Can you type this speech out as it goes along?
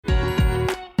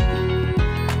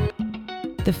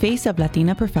The Face of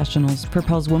Latina Professionals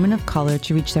propels women of color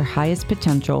to reach their highest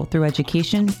potential through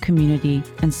education, community,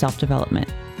 and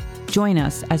self-development. Join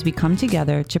us as we come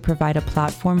together to provide a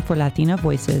platform for Latina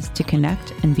voices to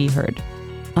connect and be heard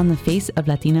on the Face of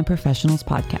Latina Professionals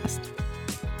podcast.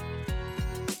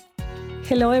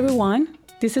 Hello, everyone.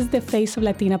 This is the Face of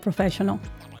Latina Professional.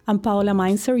 I'm Paola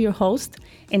Meinzer, your host,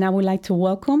 and I would like to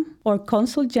welcome our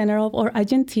Consul General of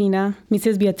Argentina,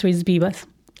 Mrs. Beatriz Vivas.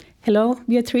 Hello,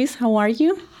 Beatriz. How are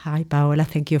you? Hi, Paola.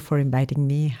 Thank you for inviting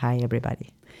me. Hi, everybody.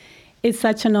 It's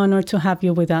such an honor to have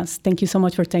you with us. Thank you so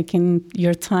much for taking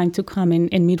your time to come in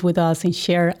and meet with us and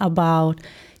share about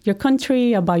your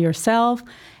country, about yourself.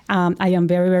 I am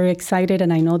very, very excited,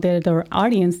 and I know that our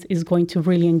audience is going to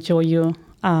really enjoy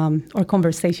our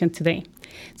conversation today.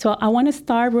 So I want to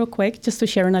start real quick just to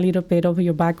share a little bit of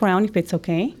your background, if it's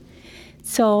okay.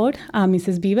 So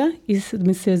Mrs.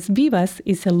 Vivas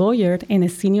is a lawyer and a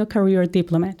senior career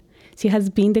diplomat. She has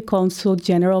been the Consul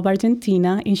General of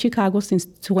Argentina in Chicago since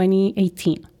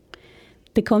 2018.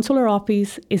 The consular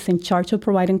office is in charge of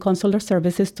providing consular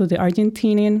services to the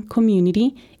Argentinian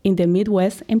community in the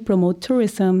Midwest and promote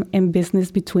tourism and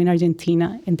business between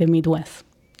Argentina and the Midwest.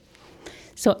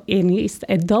 So it is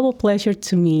a double pleasure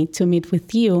to me to meet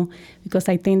with you because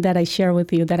I think that I share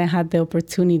with you that I had the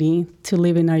opportunity to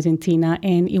live in Argentina,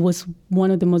 and it was one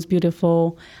of the most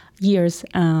beautiful years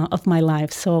of my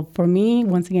life. So for me,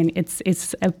 once again,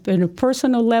 it's on a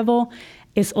personal level,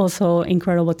 it's also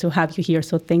incredible to have you here.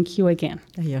 So thank you again.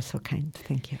 You're so kind.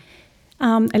 Thank you.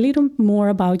 A little more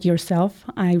about yourself.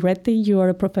 I read that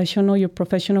your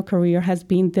professional career has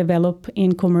been developed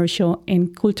in commercial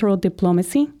and cultural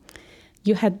diplomacy.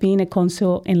 You had been a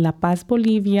consul in La Paz,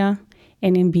 Bolivia,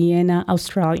 and in Vienna,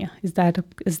 Australia. Is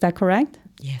that correct?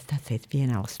 Yes, that's it.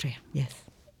 Vienna, Austria. Yes.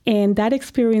 And that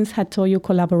experience had taught you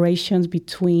collaborations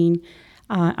between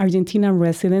Argentinian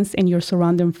residents and your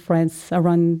surrounding friends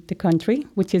around the country,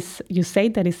 which is, you say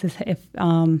that is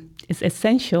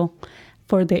essential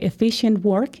for the efficient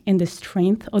work and the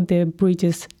strength of the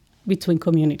bridges between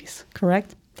communities,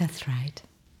 correct? That's right.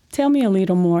 Tell me a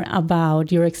little more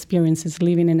about your experiences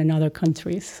living in other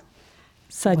countries,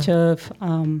 such as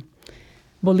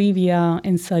Bolivia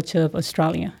and such as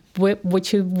Australia.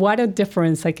 What a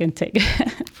difference I can take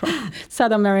from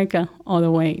South America all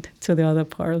the way to the other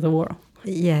part of the world.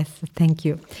 Yes, thank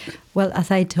you. Well,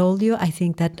 as I told you, I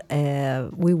think that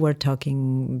we were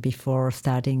talking before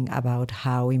starting about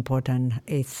how important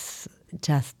is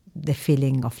just the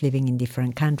feeling of living in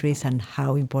different countries and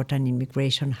how important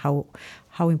immigration, how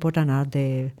important are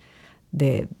the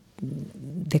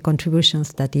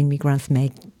contributions that immigrants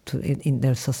make in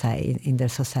their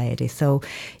society. So,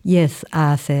 yes,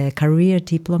 as a career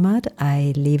diplomat,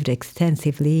 I lived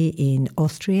extensively in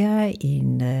Austria,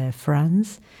 in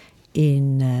France,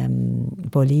 in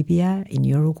Bolivia, in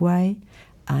Uruguay,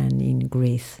 and in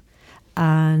Greece.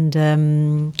 And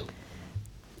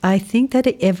I think that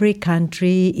every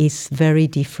country is very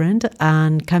different,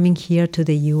 and coming here to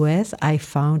the US, I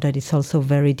found that it's also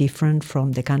very different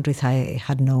from the countries I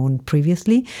had known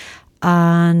previously.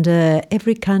 And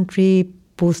every country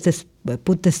put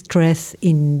the stress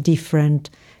in different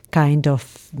kind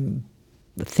of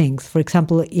things. For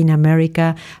example, in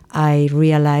America, I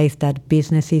realized that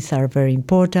businesses are very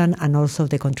important, and also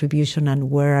the contribution and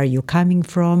where are you coming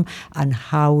from and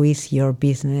how is your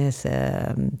business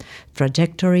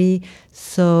trajectory.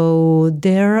 So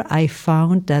there I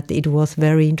found that it was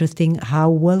very interesting how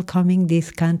welcoming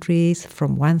these countries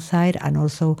from one side, and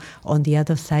also on the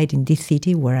other side in this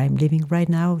city where I'm living right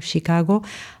now, Chicago,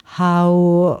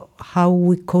 how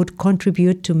we could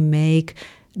contribute to make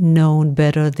known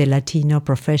better the Latino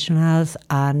professionals,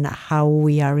 and how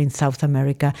we are in South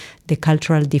America, the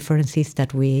cultural differences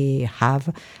that we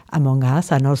have among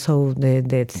us, and also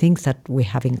the things that we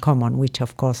have in common, which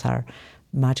of course are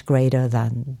much greater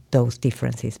than those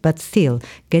differences. But still,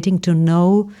 getting to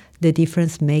know the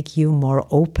difference make you more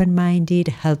open-minded,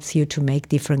 helps you to make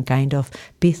different kind of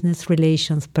business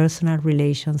relations, personal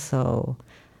relations. So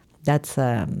that's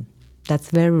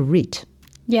very rich.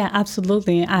 Yeah,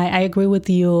 absolutely. I agree with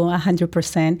you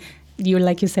 100%.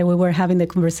 Like you said, we were having the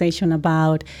conversation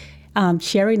about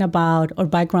sharing about our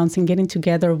backgrounds and getting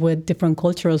together with different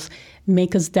cultures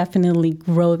make us definitely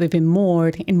grow even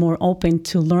more and more open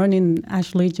to learning,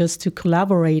 actually just to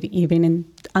collaborate even in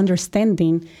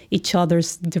understanding each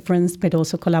other's difference, but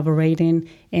also collaborating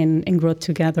and grow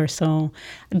together. So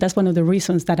that's one of the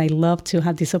reasons that I love to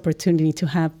have this opportunity to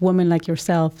have women like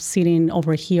yourself sitting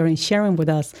over here and sharing with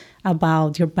us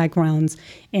about your backgrounds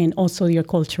and also your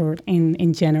culture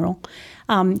in general.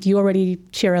 You already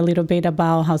shared a little bit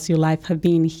about how's your life have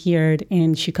been here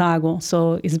in Chicago.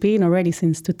 So it's been already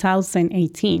since 2000.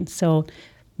 2018. So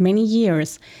many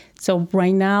years. So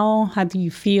right now, how do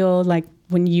you feel like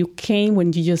when you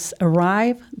just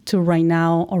arrived to right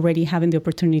now already having the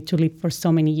opportunity to live for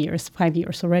so many years, 5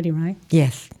 years already, right?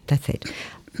 Yes, that's it.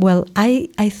 Well,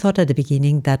 I thought at the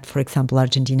beginning that, for example,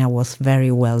 Argentina was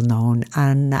very well known,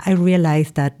 and I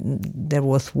realized that there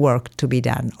was work to be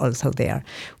done also there.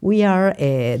 We are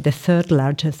the third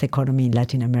largest economy in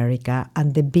Latin America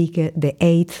and the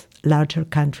eighth larger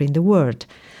country in the world.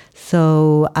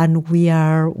 So, and we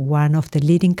are one of the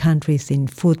leading countries in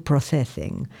food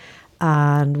processing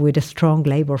and with a strong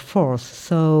labor force.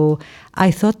 So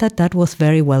I thought that was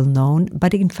very well known,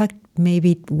 but in fact,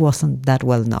 maybe it wasn't that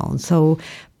well known. So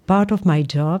part of my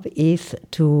job is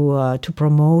to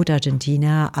promote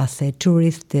Argentina as a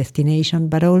tourist destination,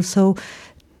 but also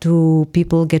to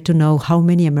people get to know how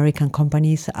many American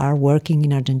companies are working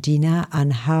in Argentina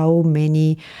and how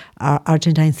many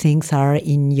Argentine things are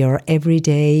in your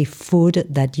everyday food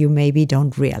that you maybe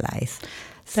don't realize.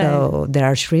 So there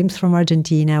are shrimps from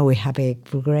Argentina. We have a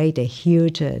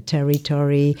huge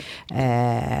territory,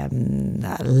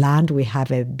 land. We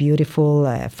have a beautiful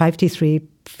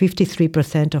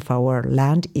 53% of our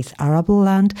land is arable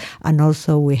land, and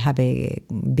also we have a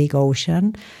big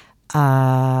ocean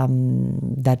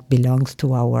that belongs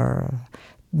to our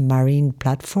marine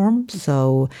platform.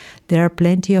 So there are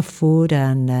plenty of food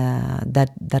and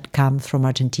that comes from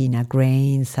Argentina,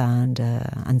 grains and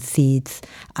seeds,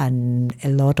 and a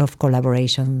lot of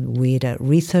collaboration with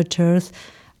researchers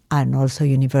and also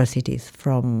universities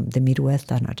from the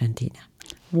Midwest and Argentina.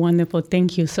 Wonderful,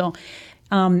 thank you. So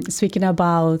speaking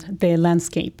about the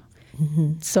landscape,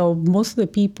 so most of the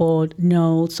people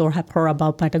knows or have heard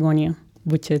about Patagonia,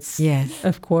 which is, yes,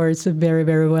 of course, very,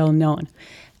 very well known.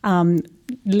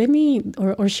 Let me,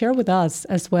 or share with us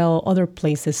as well, other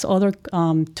places, other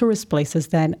tourist places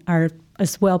that are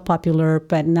as well popular,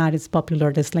 but not as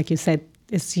popular as, like you said,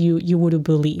 as you would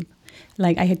believe.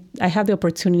 Like I had the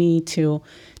opportunity to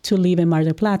live in Mar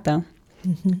del Plata,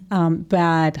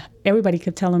 but everybody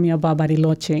kept telling me about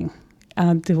Bariloche,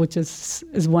 which is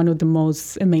one of the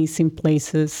most amazing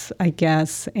places, I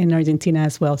guess, in Argentina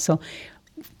as well. So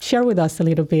share with us a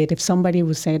little bit, if somebody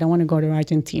would say, I want to go to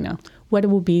Argentina, what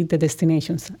will be the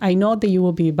destinations? I know that you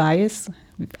will be biased.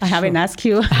 I haven't asked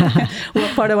you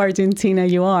what part of Argentina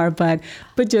you are, but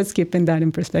just keeping that in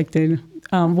perspective,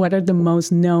 what are the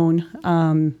most known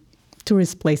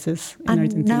tourist places in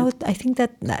Argentina? Now, I think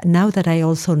that now that I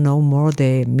also know more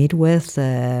the Midwest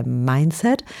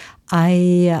mindset,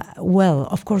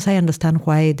 of course, I understand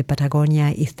why the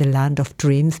Patagonia is the land of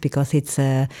dreams, because it's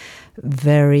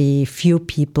very few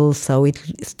people, so it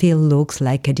still looks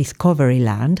like a discovery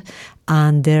land.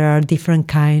 And there are different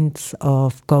kinds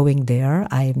of going there.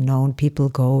 I've known people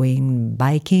going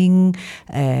biking,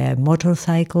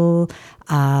 motorcycle,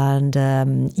 and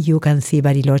you can see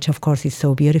Bariloche, of course, is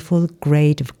so beautiful.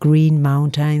 Great green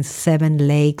mountains, 7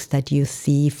 lakes that you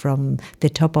see from the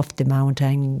top of the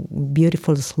mountain,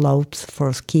 beautiful slopes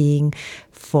for skiing,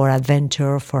 for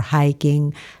adventure, for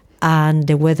hiking. And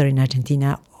the weather in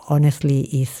Argentina, honestly,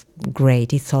 is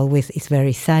great. It's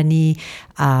very sunny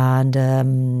and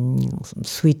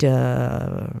sweet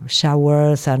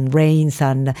showers and rains,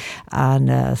 and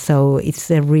so it's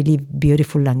a really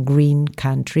beautiful and green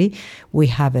country. We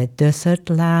have a desert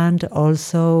land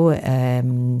also.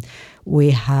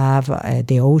 We have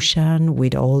the ocean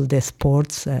with all the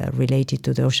sports related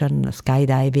to the ocean,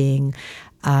 skydiving.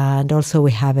 And also we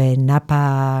have a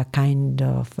Napa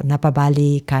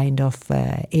Valley kind of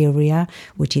area,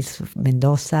 which is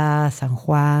Mendoza, San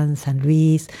Juan, San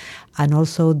Luis, and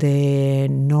also the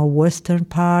northwestern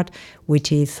part,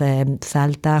 which is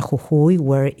Salta, Jujuy,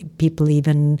 where people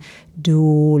even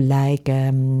do like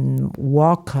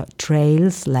walk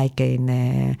trails, like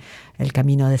in El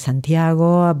Camino de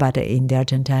Santiago, but in the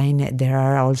Argentine there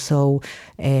are also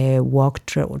walk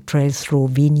trails through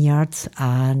vineyards,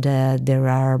 and there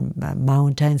are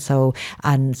mountains. So,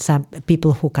 and some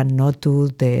people who cannot do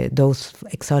those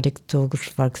exotic tours,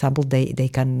 for example, they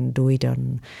can do it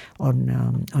on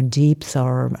jeeps,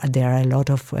 or there are a lot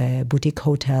of boutique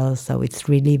hotels. So it's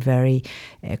really very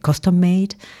custom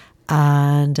made.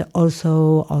 And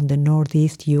also on the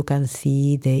northeast, you can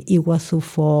see the Iguazu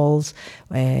Falls,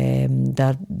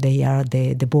 that they are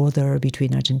the border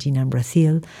between Argentina and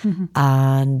Brazil.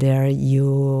 And there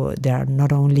are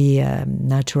not only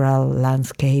natural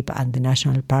landscape, and the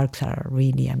national parks are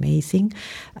really amazing,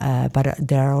 but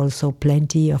there are also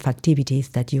plenty of activities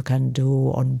that you can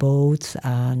do on boats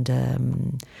and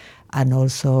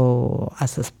also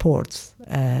as a sports.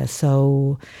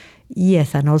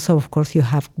 Yes, and also, of course, you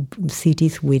have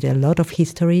cities with a lot of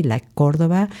history, like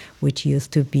Córdoba, which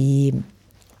used to be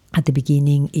At the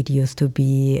beginning, it used to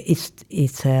be,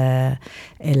 it's a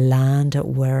land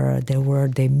where there were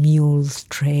the mules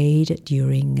trade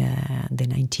during the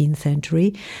 19th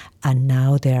century, and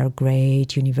now there are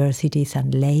great universities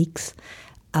and lakes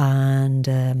and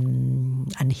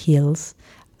hills.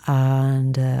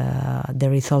 And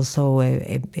there is also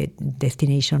a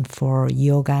destination for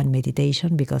yoga and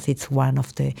meditation, because it's one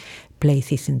of the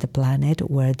places in the planet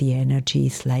where the energy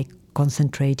is like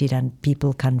concentrated and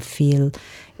people can feel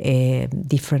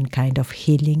different kind of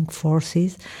healing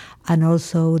forces. And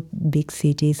also big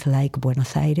cities like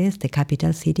Buenos Aires, the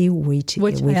capital city, which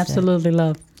I absolutely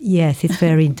love. Yes, it's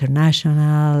very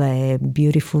international,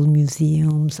 beautiful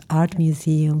museums, art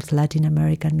museums, Latin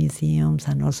American museums,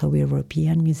 and also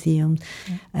European museums,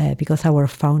 because our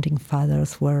founding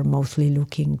fathers were mostly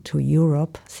looking to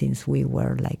Europe, since we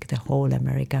were like the whole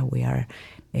America, we are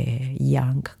a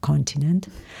young continent.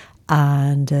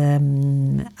 And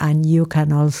you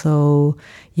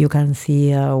can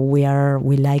see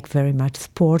we like very much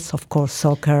sports. Of course,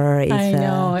 soccer is. I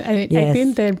know. I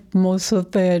think that most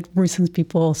of the reasons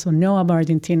people also know about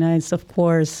Argentina is, of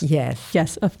course, the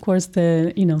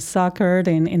soccer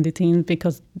and the team,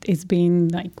 because it's been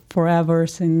like forever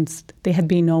since they have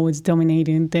been always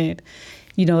dominating that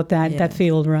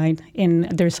field, right? And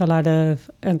there's a lot of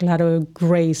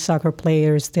great soccer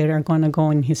players that are going to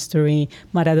go in history.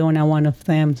 Maradona, one of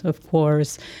them, of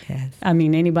course. Yes. I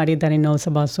mean, anybody that knows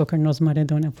about soccer knows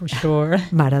Maradona for sure.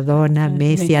 Maradona,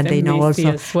 Messi, and they know Messi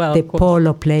also as well, the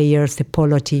polo players. The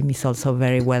polo team is also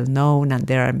very well known, and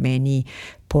there are many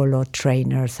polo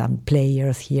trainers and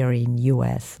players here in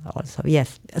US also.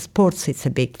 Yes, sports is a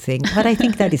big thing, but I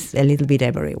think that is a little bit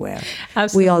everywhere.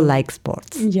 Absolutely. We all like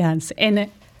sports. Yes, and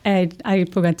I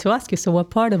forgot to ask you, so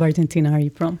what part of Argentina are you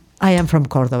from? I am from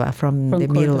Córdoba, from the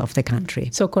Córdoba. middle of the country.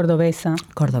 So Cordobesa.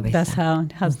 Cordobesa. That's how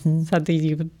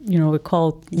we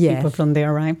call people from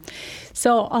there, right?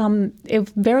 So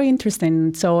it's very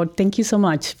interesting. So thank you so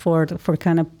much for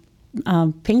kind of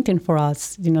painting for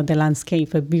us, the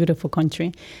landscape, a beautiful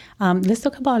country. Let's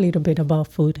talk about a little bit about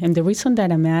food. And the reason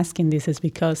that I'm asking this is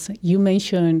because you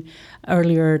mentioned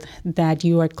earlier that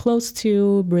you are close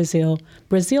to Brazil.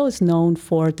 Brazil is known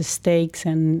for the steaks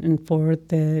and for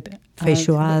the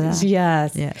feijoada.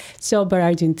 Yes. So, but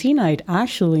Argentina,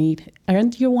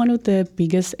 aren't you one of the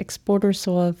biggest exporters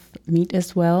of meat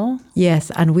as well?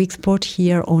 Yes, and we export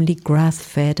here only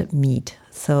grass-fed meat.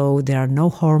 So there are no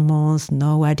hormones,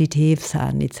 no additives,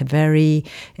 and it's a very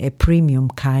premium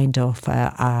kind of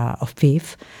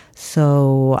beef.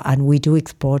 So, and we do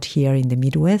export here in the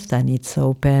Midwest, and it's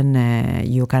open.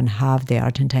 You can have the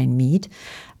Argentine meat.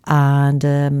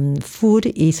 And food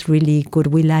is really good.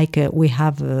 We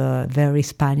have a very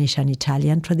Spanish and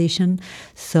Italian tradition.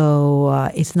 So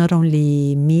it's not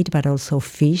only meat, but also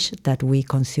fish that we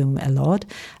consume a lot.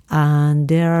 And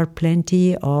there are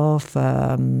plenty of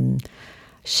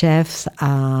chefs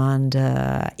and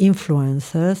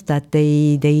influencers that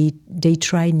they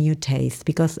try new tastes,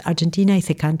 because Argentina is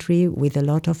a country with a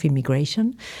lot of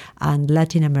immigration and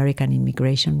Latin American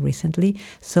immigration recently.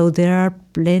 So there are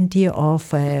plenty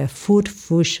of food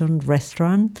fusion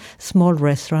restaurants, small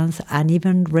restaurants, and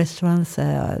even restaurants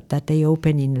that they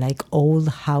open in like old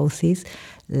houses,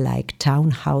 like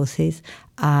townhouses,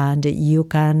 and you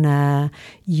can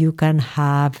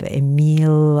have a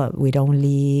meal with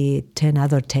only 10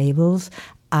 other tables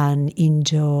and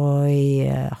enjoy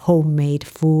homemade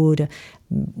food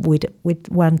with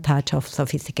one touch of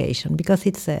sophistication, because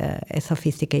it's a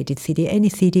sophisticated city. Any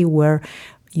city where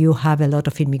you have a lot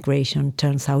of immigration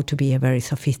turns out to be a very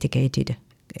sophisticated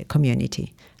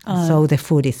community. So the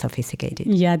food is sophisticated.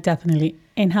 Yeah, definitely.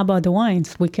 And how about the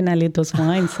wines? We cannot leave those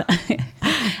wines.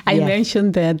 I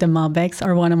mentioned that the Malbecs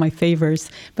are one of my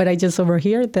favorites, but I just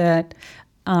overheard that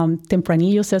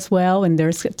Tempranillos as well. And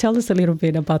tell us a little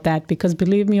bit about that, because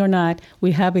believe me or not,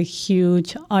 we have a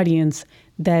huge audience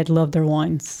that love their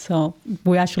wines. So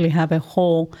we actually have a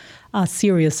whole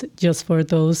series just for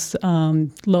those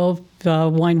wine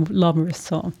lovers.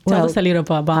 So tell us a little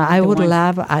bit about I would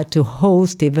love to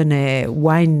host even a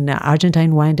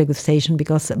Argentine wine degustation,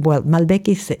 because, Malbec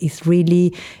is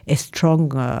really a strong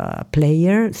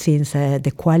player, since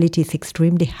the quality is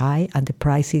extremely high and the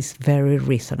price is very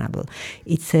reasonable.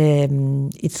 It's a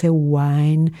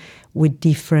wine with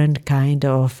different kind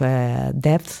of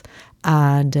depths,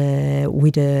 and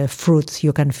with the fruits.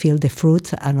 You can feel the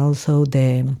fruits, and also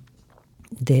the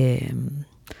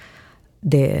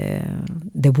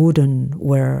wooden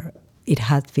where it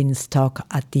has been stocked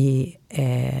at the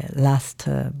last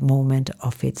moment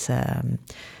of its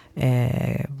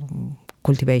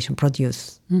cultivation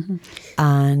produce. Mm-hmm.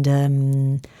 And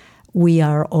We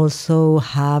are also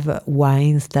have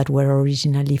wines that were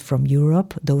originally from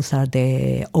Europe. Those are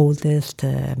the oldest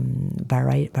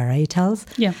varietals.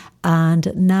 Yeah.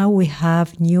 And now we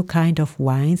have new kind of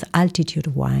wines, altitude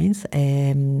wines.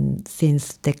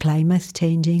 Since the climate is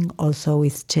changing, also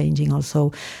is changing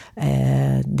also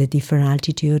the different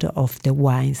altitude of the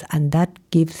wines. And that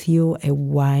gives you a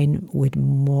wine with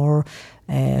more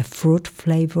fruit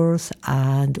flavors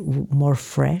and more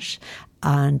fresh,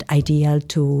 and ideal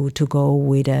to go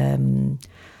with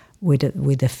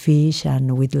the fish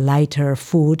and with lighter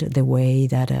food, the way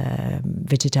that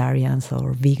vegetarians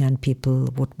or vegan people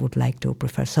would like to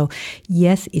prefer. So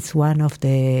yes, it's one of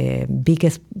the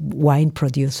biggest wine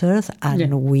producers,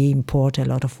 and we import a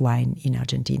lot of wine in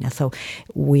Argentina. So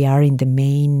we are in the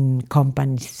main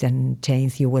companies and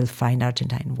chains you will find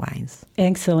Argentine wines.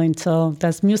 Excellent. So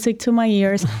that's music to my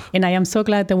ears. And I am so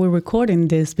glad that we're recording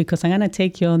this, because I'm going to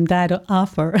take you on that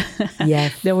offer.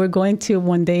 Yes. That we're going to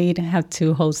one day have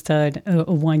to host a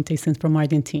wine tasting from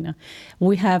Argentina.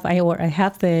 I have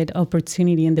the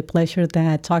opportunity and the pleasure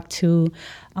that I talked to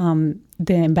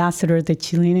the ambassador, the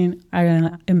Chilean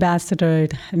ambassador,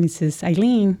 Mrs.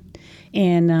 Eileen,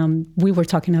 and we were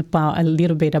talking about a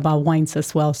little bit about wines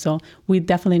as well. So we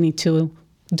definitely need to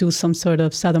do some sort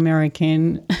of South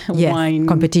American wine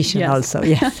competition also.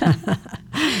 Yes.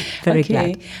 Very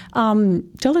glad.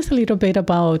 Tell us a little bit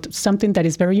about something that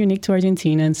is very unique to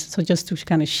Argentinians. So just to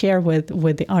kind of share with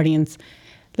the audience,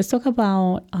 let's talk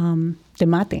about the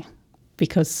mate,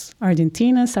 because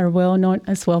Argentinians are well known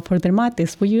as well for their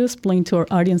mates. Will you explain to our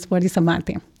audience what is a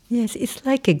mate? Yes, it's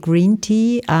like a green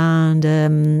tea, and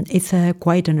it's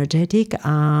quite energetic,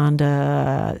 and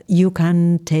you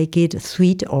can take it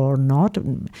sweet or not.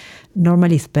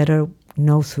 Normally it's better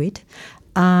no sweet.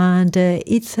 And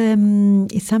it's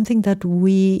something that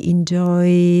we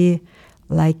enjoy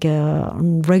like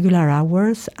on regular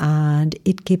hours, and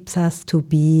it keeps us to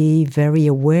be very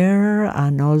aware,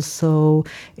 and also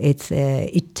it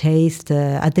tastes,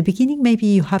 at the beginning maybe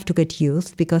you have to get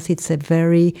used, because it's a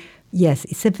very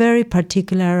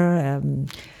particular...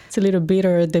 it's a little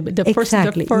bitter,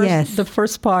 the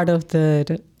first part of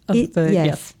the...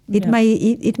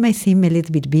 It might seem a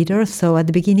little bit bitter. So at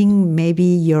the beginning, maybe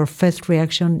your first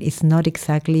reaction is not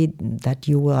exactly that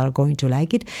you are going to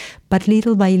like it, but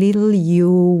little by little you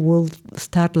will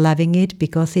start loving it,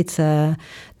 because it's the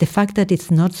fact that it's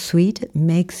not sweet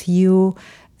makes you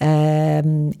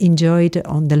enjoy it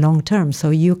on the long term.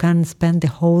 So you can spend the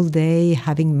whole day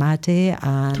having mate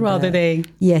and throughout the day.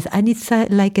 Yes, and it's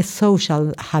like a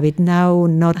social habit now,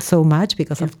 not so much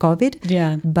because of COVID.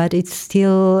 Yeah, but it's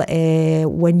still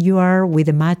when you are with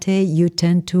a mate, you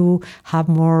tend to have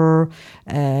more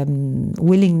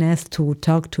willingness to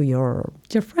talk to your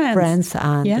friends,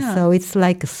 and so it's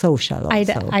like a social.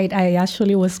 Also. I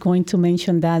actually was going to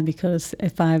mention that, because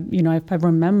if I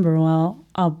remember well.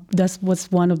 That was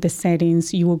one of the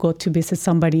settings. You will go to visit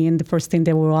somebody, and the first thing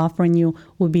they were offering you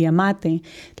would be a mate.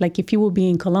 Like if you will be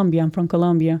in Colombia, I'm from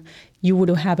Colombia, you would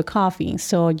have a coffee.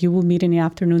 So you will meet in the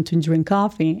afternoon to drink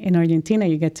coffee. In Argentina,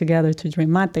 you get together to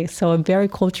drink mate. So very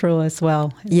cultural as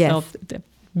well. Yes. So,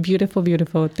 beautiful,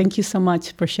 beautiful. Thank you so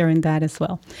much for sharing that as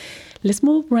well. Let's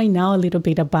move right now a little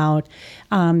bit about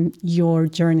your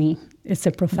journey as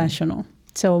a professional.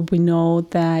 So we know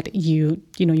that you're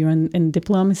in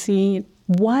diplomacy.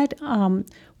 What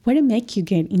did make you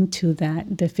get into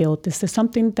the field? Is there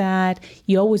something that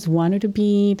you always wanted to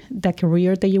be, that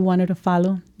career that you wanted to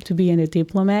follow, to be a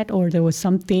diplomat, or there was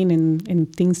something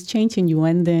and things changed and you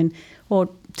went in? Or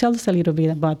tell us a little bit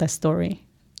about that story.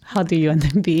 How do you end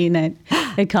up being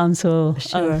a consul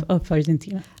of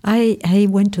Argentina? I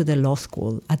went to the law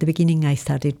school. At the beginning, I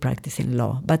started practicing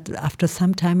law. But after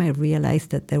some time, I realized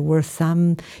that there were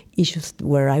some issues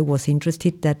where I was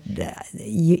interested that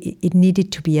it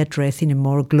needed to be addressed in a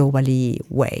more globally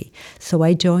way. So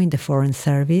I joined the Foreign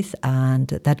Service, and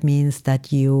that means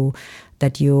that you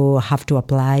have to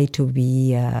apply to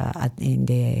be in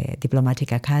the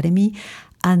Diplomatic Academy.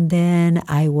 And then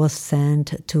I was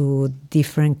sent to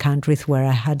different countries where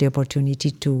I had the opportunity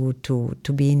to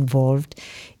be involved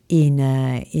in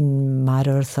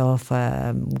matters of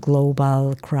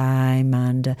global crime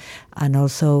and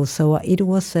also, so it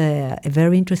was a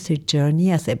very interesting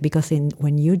journey because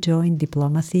when you join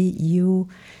diplomacy,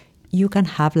 you can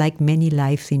have like many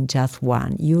lives in just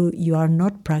one. You are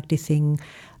not practicing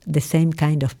the same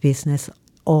kind of business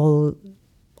all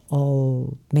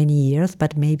many years,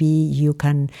 but maybe you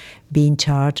can be in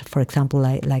charge, for example,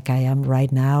 like I am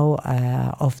right now,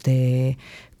 of the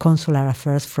consular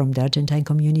affairs from the Argentine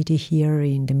community here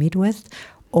in the Midwest,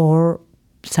 or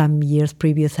some years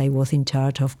previous, I was in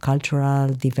charge of cultural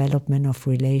development of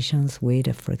relations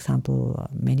with, for example,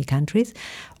 many countries.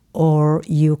 Or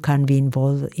you can be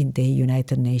involved in the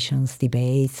United Nations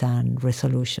debates and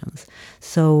resolutions.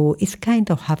 So it's kind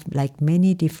of have like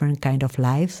many different kind of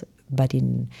lives, but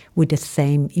with the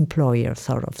same employer,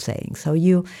 sort of saying. So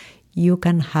you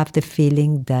can have the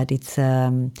feeling that it's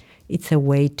a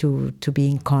way to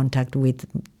be in contact with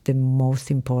the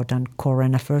most important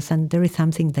current affairs, and there is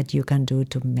something that you can do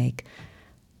to make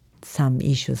some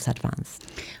issues advance.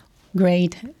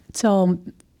 Great. So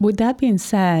with that being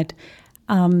said,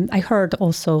 I heard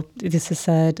also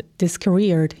this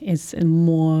career is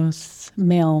most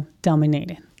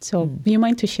male-dominated. So do you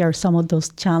mind to share some of those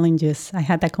challenges? I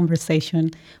had that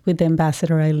conversation with the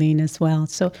Ambassador Eileen as well.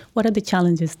 So what are the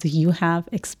challenges do you have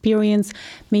experienced?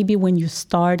 Maybe when you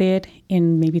started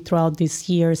and maybe throughout these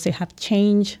years they have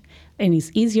changed and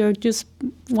it's easier. Just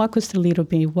walk us through a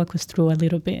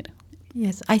little bit.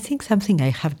 Yes, I think something I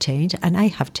have changed, and I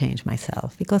have changed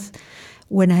myself, because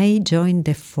when I joined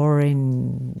the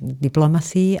foreign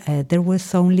diplomacy, there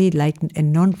was only like a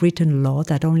non-written law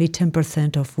that only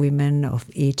 10% of women of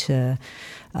each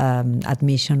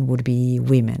admission would be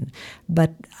women.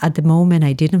 But at the moment,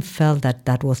 I didn't feel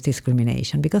that was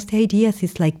discrimination, because the idea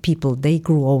is like people, they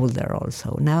grew older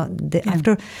also. Now,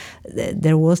 after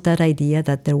there was that idea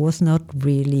that there was not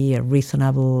really a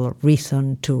reasonable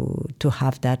reason to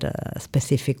have that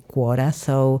specific quota.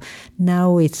 So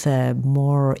now it's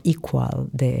more equal.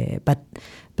 But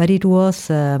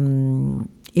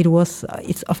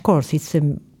it's of course it's a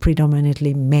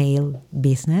predominantly male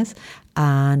business,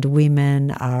 and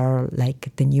women are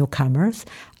like the newcomers,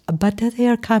 but they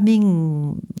are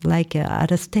coming like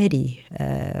at a steady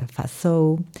fast.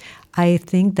 So I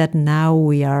think that now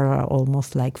we are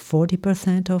almost like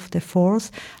 40% of the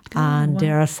force, and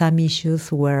there are some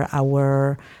issues where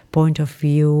our point of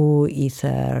view is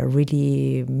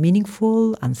really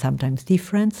meaningful and sometimes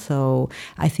different. So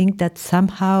I think that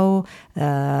somehow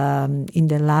in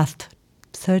the last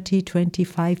 30,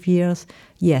 25 years,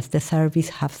 yes, the service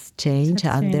has changed,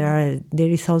 and there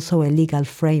is also a legal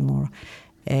framework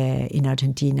in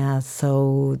Argentina,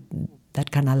 so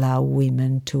that can allow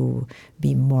women to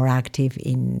be more active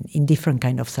in different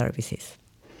kind of services.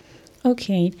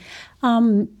 Okay.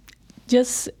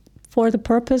 Just for the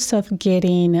purpose of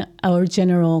getting our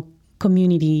general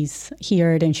communities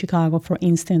here in Chicago, for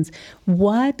instance,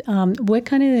 what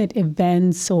kind of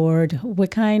events or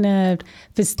what kind of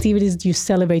festivities do you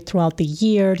celebrate throughout the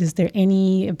year? Is there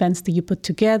any events that you put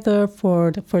together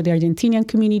for the Argentinian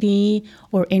community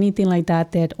or anything like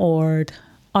that our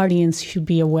audience should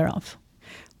be aware of?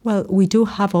 Well, we do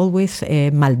have always a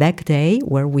Malbec Day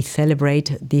where we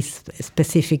celebrate this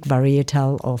specific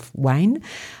varietal of wine.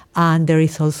 And there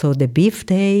is also the Beef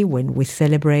Day when we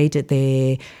celebrate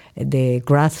the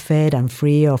grass-fed and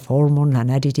free of hormones and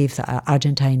additives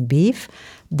Argentine beef.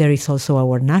 There is also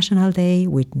our National Day,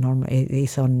 which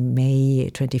is on May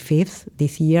 25th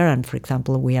this year. And for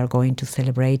example, we are going to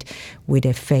celebrate with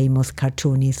a famous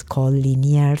cartoonist called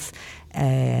Liniers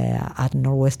at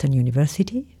Northwestern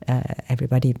University.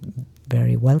 Everybody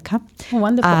very welcome.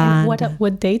 Wonderful. And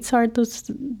what dates are those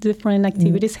different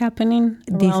activities happening?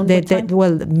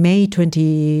 May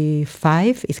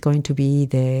 25 is going to be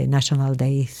the National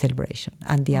Day celebration,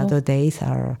 and the other days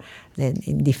are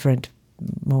in different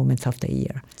moments of the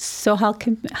year. So how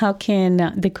can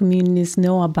the communities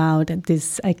know about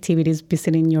these activities?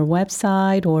 Visiting your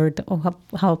website, or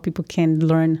how people can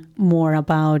learn more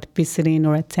about visiting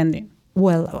or attending?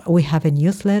 Well, we have a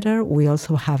newsletter. We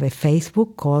also have a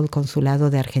Facebook called Consulado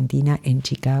de Argentina en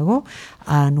Chicago.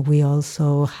 And we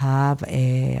also have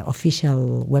an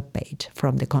official webpage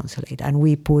from the consulate. And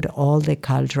we put all the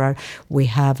cultural, we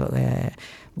have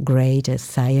great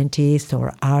scientists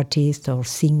or artists or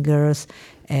singers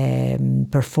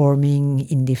performing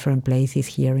in different places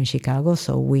here in Chicago.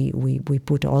 So we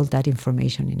put all that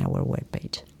information in our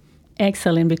webpage.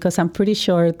 Excellent, because I'm pretty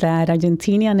sure that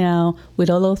Argentina now, with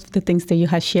all of the things that you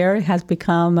have shared, has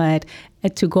become a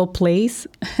to-go place,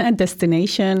 a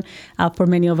destination for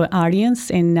many of our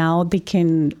audience. And now they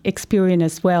can experience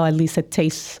as well, at least a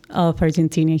taste of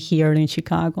Argentina here in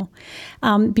Chicago.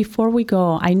 Before we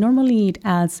go, I normally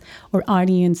ask our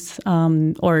audience,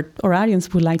 or our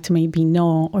audience would like to maybe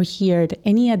know or hear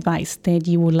any advice that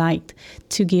you would like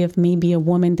to give maybe a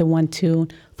woman that want to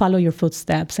follow your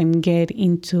footsteps and get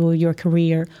into your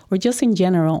career, or just in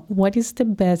general. What is the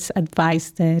best advice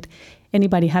that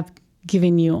anybody have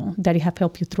given you that have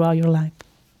helped you throughout your life?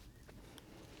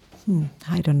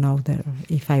 I don't know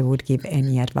if I would give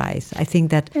any advice. I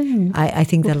think that I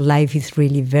think that life is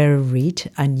really very rich,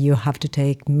 and you have to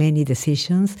take many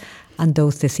decisions, and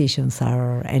those decisions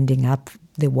are ending up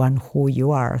the one who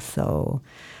you are. So,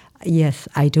 yes,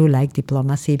 I do like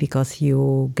diplomacy because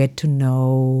you get to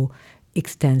know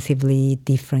extensively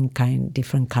different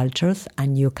cultures,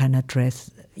 and you can address.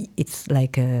 It's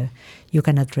like you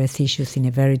can address issues in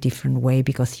a very different way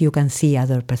because you can see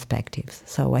other perspectives.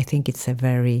 So I think it's a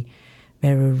very,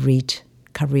 very rich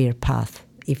career path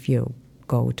if you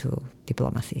go to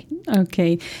diplomacy.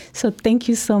 Okay, so thank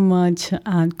you so much,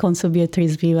 Consul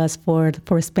Beatriz Vivas,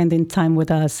 for spending time with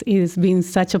us. It's been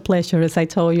such a pleasure, as I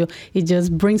told you. It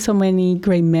just brings so many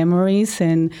great memories,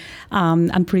 and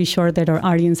I'm pretty sure that our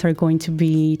audience are going to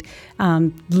be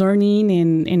learning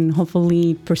and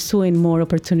hopefully pursuing more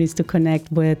opportunities to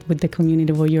connect with the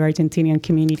community, with your Argentinian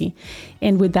community.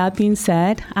 And with that being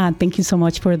said, thank you so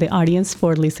much for the audience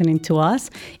for listening to us.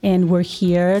 And we're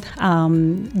here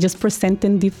just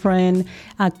presenting different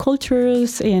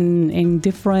cultures and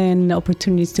different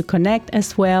opportunities to connect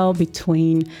as well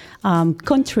between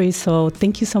countries. So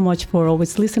thank you so much for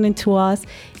always listening to us,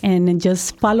 and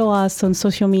just follow us on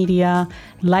social media,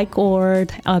 like our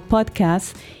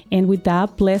podcast. And with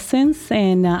that, blessings,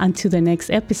 and until the next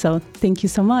episode. Thank you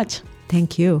so much.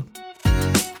 Thank you.